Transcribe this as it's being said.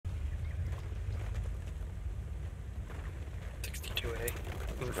2A.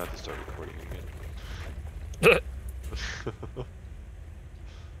 I forgot to start recording again.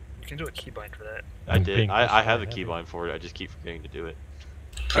 You can do a keybind for that. I did. I have a keybind for it. I just keep forgetting to do it.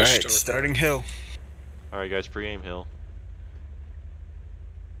 Alright, starting hill. Alright guys, pre-aim hill.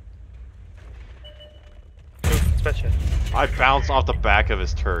 It's betcha. I bounced off the back of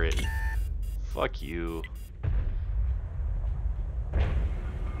his turret. Fuck you.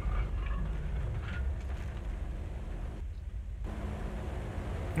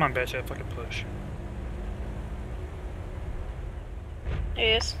 Come on, betcha, fucking push. There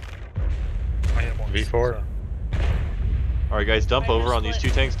he is. I have one. V4. Alright guys, dump Right, over just on these let- 2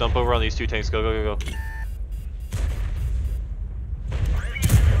 tanks. Dump over on these 2 tanks. Go, go, go, go.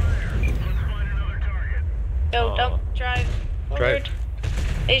 Go, dump, drive. Forward.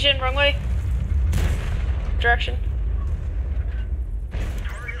 Asian, wrong way. Direction.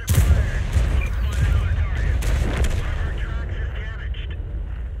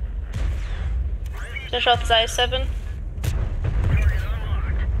 Finish off his IS-7.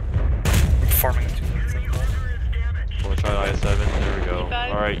 I'm farming the 2 things. We'll try the IS-7. There we go.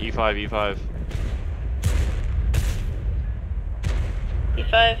 E5. Alright, E5, E5.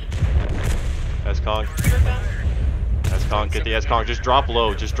 E5. S-Conk. Riverbound. S-Conk, get the S-Conk. Just drop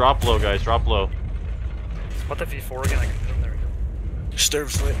low. Just drop low, guys. Drop low. What the V4 again? I can hit him. There we go.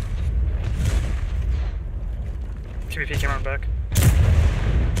 Stirves lit. TVP came around back.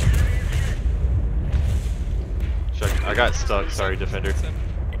 Check. I got stuck. Sorry, defender.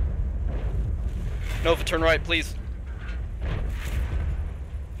 Nova, turn right, please.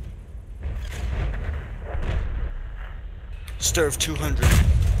 Stirve 200.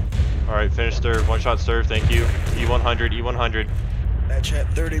 Alright, finish stir. One shot stir. Thank you. E100, E100. Batch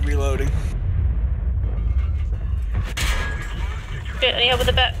hat 30 reloading. Shit, I need help with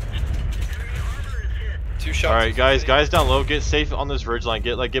the bat. 2 shots. Alright, guys down low. Get safe on this ridge line.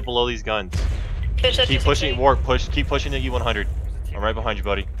 Get below these guns. Finish that Keep 268. pushing. Warp. Push. Keep pushing the E100. I'm right behind you,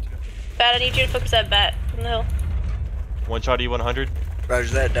 buddy. Bat, I need you to focus that bat from the hill. One shot E100.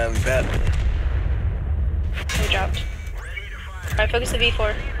 Roger that, dialing bat. He dropped. Alright, focus the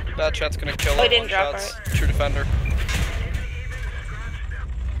V4. Bad chat's gonna kill Oh, he it. didn't One drop, shots. True defender.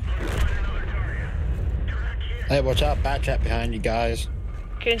 Hey, watch out, bat chat behind you guys.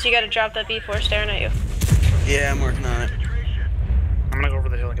 Coons, you gotta drop that V4 staring at you. Yeah, I'm working on it. I'm gonna go over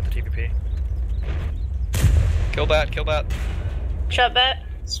the hill and get the TVP. Kill that, kill that. Shot bat.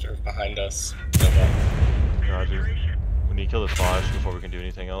 Stirve behind us. Nova. Roger. We need to kill this Flash before we can do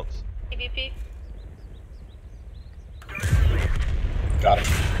anything else. TVP. Got him.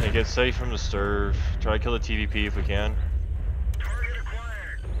 Hey, get safe from the stir. Try to kill the TVP if we can.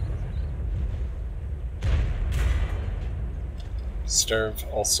 Stirve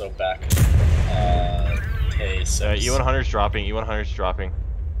also back. K6. E100's dropping. E100's dropping.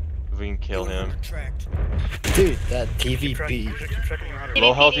 If we can kill him. Tracked. Dude, that Keep TVP. tracking E100.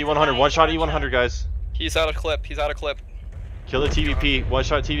 Low TVP health needs E100. to One shot die. E100, guys. He's out of clip, he's out of clip. Kill the TVP. One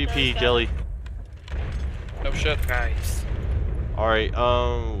shot TVP. Jelly. No shit. Nice. Alright,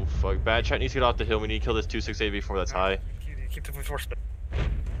 fuck. Bad chat needs to get off the hill. We need to kill this 268 before that's high. Keep the V4 spin.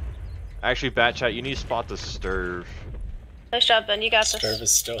 Actually, Bat chat, you need to spot the stir. Nice job, Ben. You got Stirve this.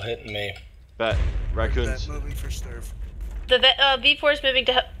 is still hitting me. Bat, raccoons. Bat moving for Stirve. The V4 is moving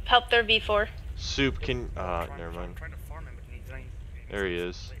to help their V4. Soup can. Never mind. I'm trying to farm him, but he's not. There he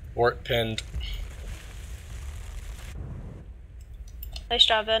is. Wart pinned. Nice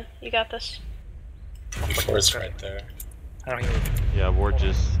job, Ben. You got this. V4's right there. I don't even. Yeah, Ward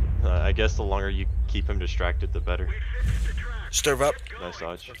just. I guess the longer you keep him distracted, the better. Stirve up. Nice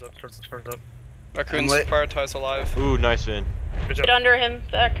dodge. Turns up. Raccoons lit. prioritize alive. Ooh, nice Vin. Good job. Get under him,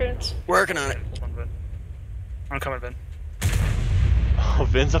 Raccoons. Working on it. One, Ben. I'm coming, Ben. Oh,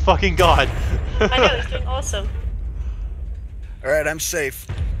 Vin's a fucking god. I know, he's doing awesome. Alright, I'm safe.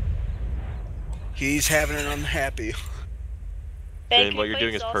 He's having an unhappy. Ben, Ben, can what you you're play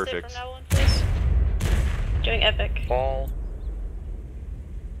doing is exhausted perfect. From now on, please? Doing epic. Ball.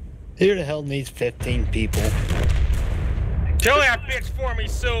 Who the hell needs 15 people? Kill that bitch for me,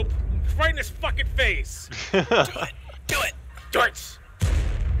 Soup! Right in his fucking face! Do it! Do it!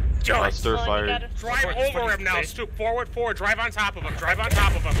 Do it! Stir Well, you fired. gotta- Drive Fucking over him now, face. Soup. Forward, drive on top of him, drive on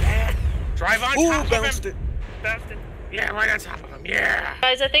top of him. Drive on Ooh, top of bounced him. it. Bastard. Yeah, right on top of him, yeah!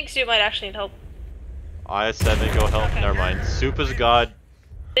 Guys, I think Sue might actually need help. IS-7, go help. Okay. Never mind. Soup is a god.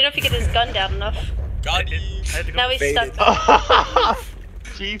 I don't know if he get his gun down enough. God, I had to go. Now he's Faded. stuck.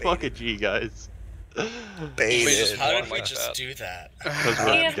 G fucking G, guys. Baited. How did we Like just that. do that? Because We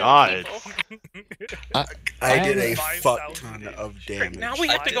we're have God. people. I did a 5,000 fuck ton of damage. Now we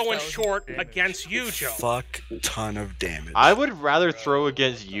have to go in 5,000 short damage. against you, Joe. Fuck ton of damage. I would rather throw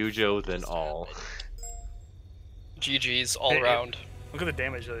against Yujo than all. GG's all Hey, around. Look at the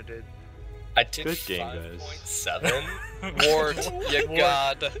damage that it did. I did Good game, guys. 5.7. Ward, you Ward.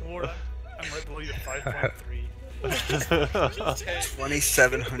 god. Ward, I'm right below you at 5.3.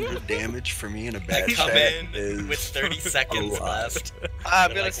 2,700 damage for me in a bad I come chat in is with 30 seconds lot. left. I'm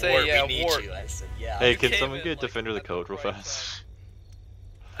They're gonna like, say, Ward, yeah, we need Ward. you. I said, yeah. Hey, You can came someone in get like Defender the code real 1.9. fast?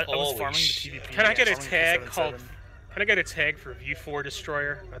 I was Holy farming shit. the TVP. Can I get a farming tag the called? 7.7. Can I get a tag for V4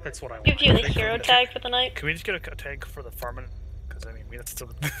 Destroyer? That's what I want. Give you the hero tag for the night. Can we just get a tag for the farming? Because I mean, that's still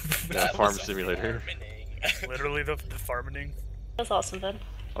That Farm was simulator. farming. literally the farming. That's awesome, Ben.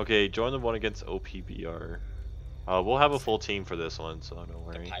 Okay, join the one against OPBR. We'll have a full team for this one, so don't The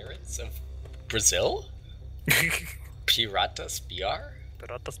worry. Pirates of Brazil? Piratas BR?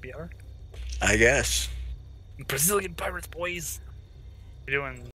 Piratas BR. I guess. Brazilian pirates, boys. You're doing